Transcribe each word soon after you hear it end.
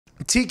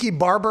Tiki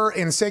Barber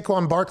and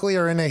Saquon Barkley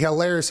are in a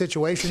hilarious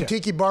situation. Yeah.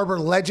 Tiki Barber,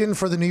 legend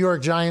for the New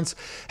York Giants,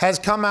 has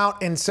come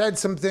out and said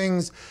some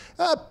things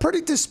pretty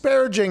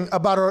disparaging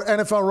about our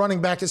NFL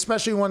running back,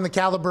 especially one the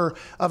caliber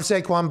of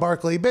Saquon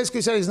Barkley. He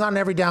basically said he's not an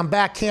every down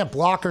back, can't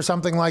block or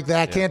something like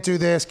that, can't do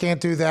this, can't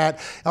do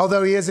that.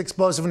 Although he is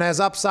explosive and has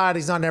upside,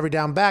 he's not an every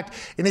down back.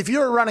 And if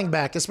you're a running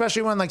back,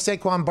 especially one like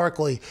Saquon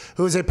Barkley,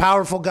 who is a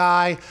powerful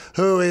guy,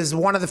 who is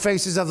one of the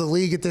faces of the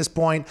league at this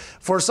point,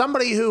 for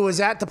somebody who is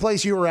at the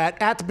place you were at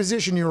the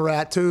position you were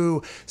at,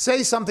 to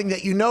say something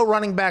that you know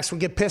running backs would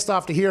get pissed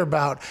off to hear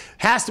about,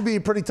 has to be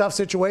a pretty tough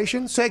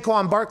situation.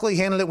 Saquon Barkley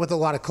handled it with a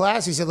lot of class.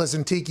 He said,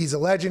 listen, Tiki's a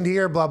legend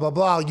here, blah, blah,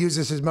 blah. I'll use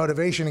this as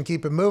motivation and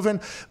keep it moving.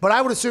 But I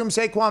would assume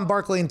Saquon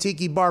Barkley and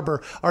Tiki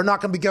Barber are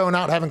not going to be going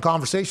out having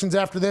conversations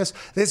after this.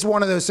 This is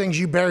one of those things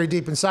you bury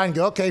deep inside and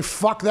go, okay,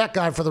 fuck that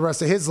guy for the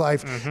rest of his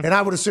life. And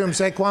I would assume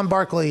Saquon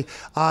Barkley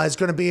is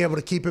going to be able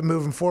to keep it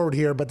moving forward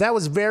here. But that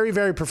was very,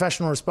 very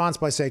professional response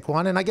by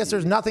Saquon. And I guess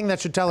there's nothing that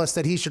should tell us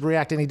that he should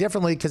react any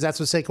differently, because that's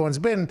what Saquon's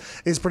been,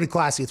 is pretty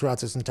classy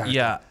throughout this entire time.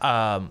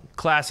 Yeah,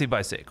 classy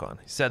by Saquon.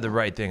 He said the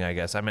right thing, I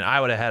guess. I mean, I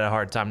would have had a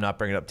hard time not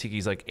bringing up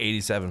Tiki's like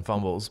 87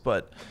 fumbles,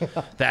 but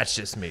that's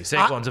just me.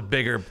 Saquon's a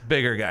bigger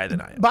guy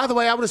than I am. By the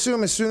way, I would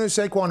assume as soon as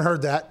Saquon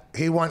heard that,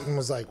 he went and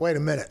was like, wait a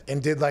minute,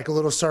 and did like a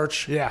little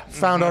search,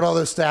 found out all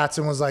those stats,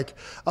 and was like,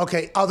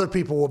 okay, other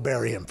people will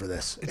bury him for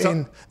this.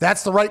 And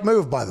that's the right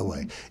move, by the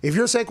way. If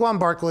you're Saquon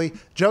Barkley,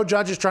 Joe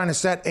Judge is trying to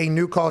set a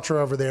new culture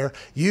over there.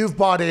 You've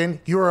bought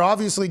in. You are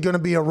obviously going to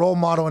be a role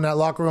model in that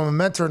locker room, a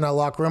mentor in that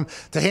locker room.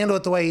 To handle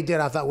it the way he did,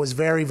 I thought was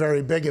very,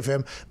 very big of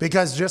him,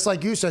 because just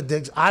like you said,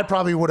 Diggs, I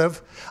would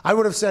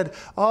have said,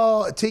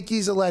 oh,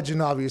 Tiki's a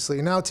legend,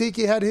 obviously. Now,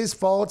 Tiki had his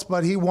faults,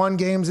 but he won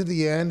games at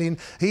the end, and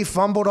he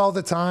fumbled all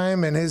the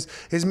time, and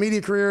his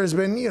media career has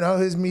been,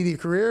 his media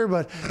career.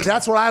 But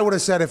that's what I would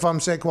have said if I'm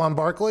Saquon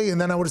Barkley.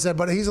 And then I would have said,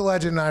 but he's a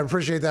legend, and I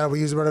appreciate that. We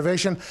use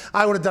motivation.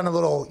 I would have done a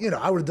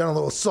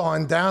little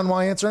sawing down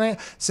while answering it.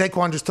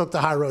 Saquon just took the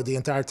high road the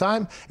entire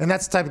time, and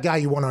that's the type of guy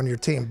you want on your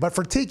team. But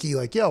for Tiki,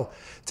 like, yo,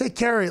 take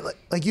care of it.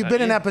 Like you've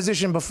been in that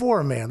position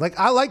before, man. Like,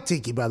 I like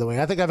Tiki, by the way.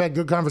 I think I've had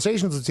good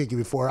conversations with Tiki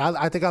before.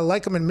 I think I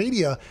like him in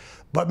media.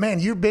 But, man,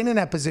 you've been in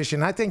that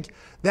position. I think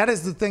that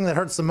is the thing that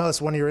hurts the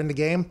most when you're in the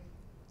game,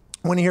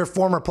 when you hear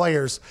former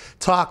players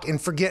talk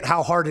and forget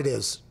how hard it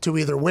is to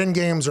either win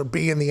games or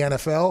be in the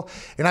NFL.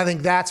 And I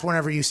think that's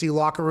whenever you see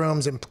locker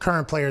rooms and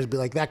current players be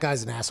like, that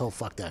guy's an asshole,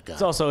 fuck that guy.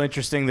 It's also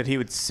interesting that he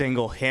would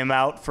single him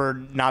out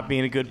for not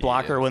being a good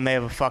blocker when they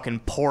have a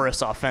fucking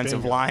porous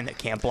offensive line that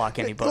can't block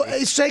anybody.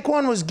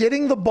 Saquon was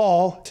getting the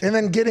ball and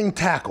then getting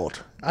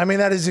tackled. I mean,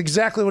 that is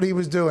exactly what he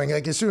was doing.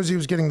 Like, as soon as he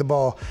was getting the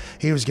ball,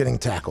 he was getting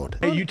tackled.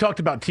 Hey, you talked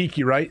about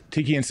Tiki, right?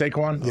 Tiki and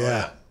Saquon?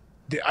 Yeah.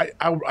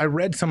 I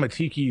read some of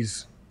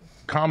Tiki's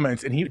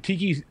comments, and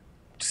Tiki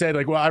said,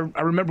 like, well,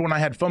 I remember when I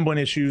had fumbling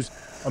issues,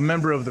 a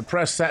member of the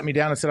press sat me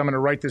down and said, I'm going to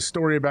write this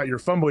story about your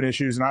fumbling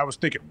issues. And I was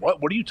thinking, what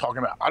are you talking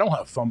about? I don't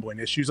have fumbling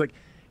issues. Like,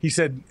 he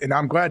said, and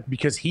I'm glad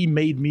because he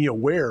made me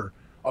aware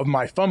of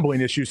my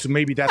fumbling issues, so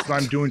maybe that's what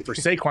I'm doing for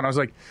Saquon. I was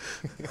like,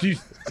 you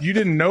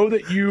didn't know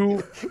that you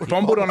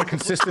fumbled on a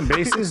consistent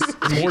basis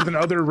more than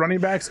other running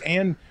backs,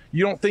 and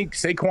you don't think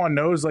Saquon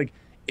knows, like,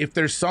 if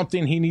there's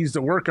something he needs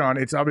to work on,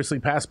 it's obviously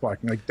pass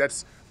blocking. Like,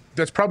 that's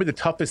probably the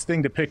toughest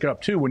thing to pick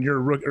up too when you're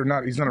a rookie, or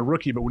not, he's not a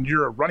rookie, but when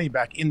you're a running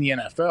back in the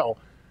NFL.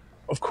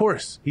 Of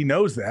course, he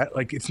knows that.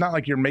 Like, it's not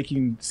like you're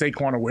making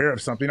Saquon aware of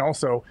something.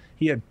 Also,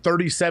 he had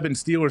 37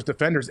 Steelers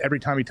defenders every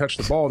time he touched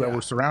the ball that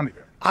were surrounding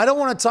him. I don't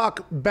want to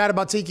talk bad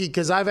about Tiki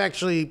because I've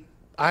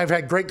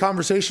had great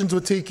conversations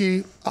with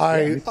Tiki.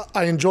 I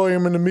enjoy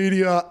him in the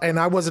media, and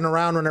I wasn't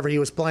around whenever he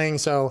was playing,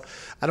 so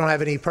I don't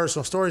have any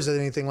personal stories or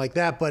anything like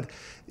that. But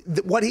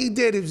what he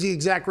did is the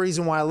exact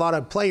reason why a lot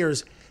of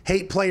players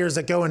hate players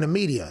that go into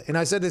media. And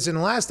I said this in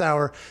the last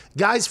hour,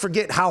 guys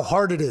forget how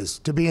hard it is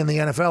to be in the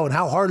NFL and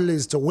how hard it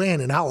is to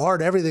win and how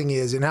hard everything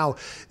is, and how,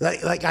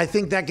 like I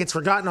think that gets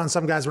forgotten on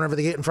some guys whenever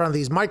they get in front of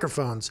these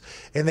microphones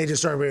and they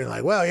just start being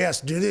like, well, you have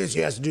to do this,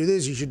 you have to do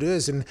this, you should do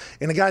this. And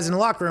the guys in the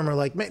locker room are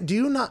like, man, do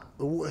you not...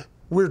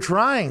 We're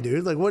trying,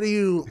 dude. Like, what do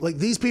you, like,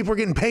 these people are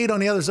getting paid on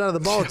the other side of the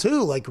ball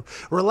too. Like,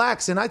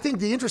 relax. And I think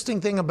the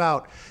interesting thing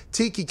about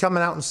Tiki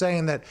coming out and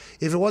saying that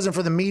if it wasn't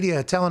for the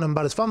media telling him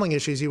about his fumbling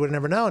issues, he would have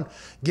never known.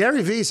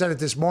 Gary Vee said it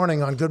this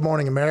morning on Good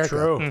Morning America.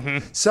 True.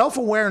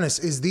 Self-awareness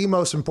is the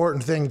most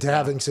important thing to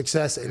having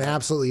success in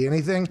absolutely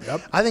anything.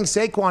 I think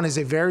Saquon is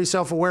a very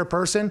self-aware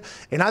person,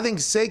 and I think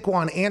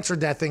Saquon answered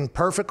that thing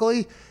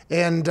perfectly.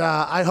 And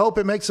I hope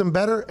it makes him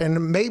better,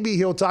 and maybe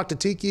he'll talk to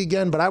Tiki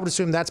again, but I would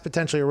assume that's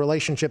potentially a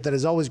relationship that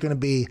is always going to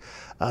be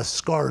a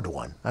scarred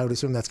one. I would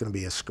assume that's going to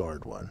be a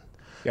scarred one.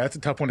 Yeah, that's a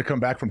tough one to come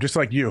back from, just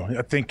like you.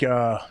 I think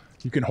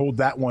you can hold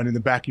that one in the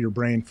back of your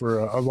brain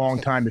for a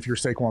long time if you're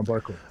Saquon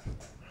Barkley.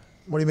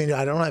 What do you mean?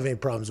 I don't have any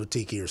problems with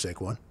Tiki or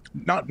Saquon.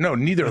 No,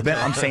 neither of them.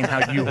 I'm saying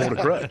how you hold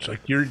a grudge. Like,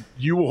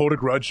 you will hold a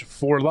grudge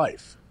for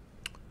life.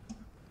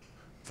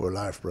 For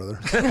life,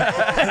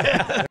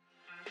 brother.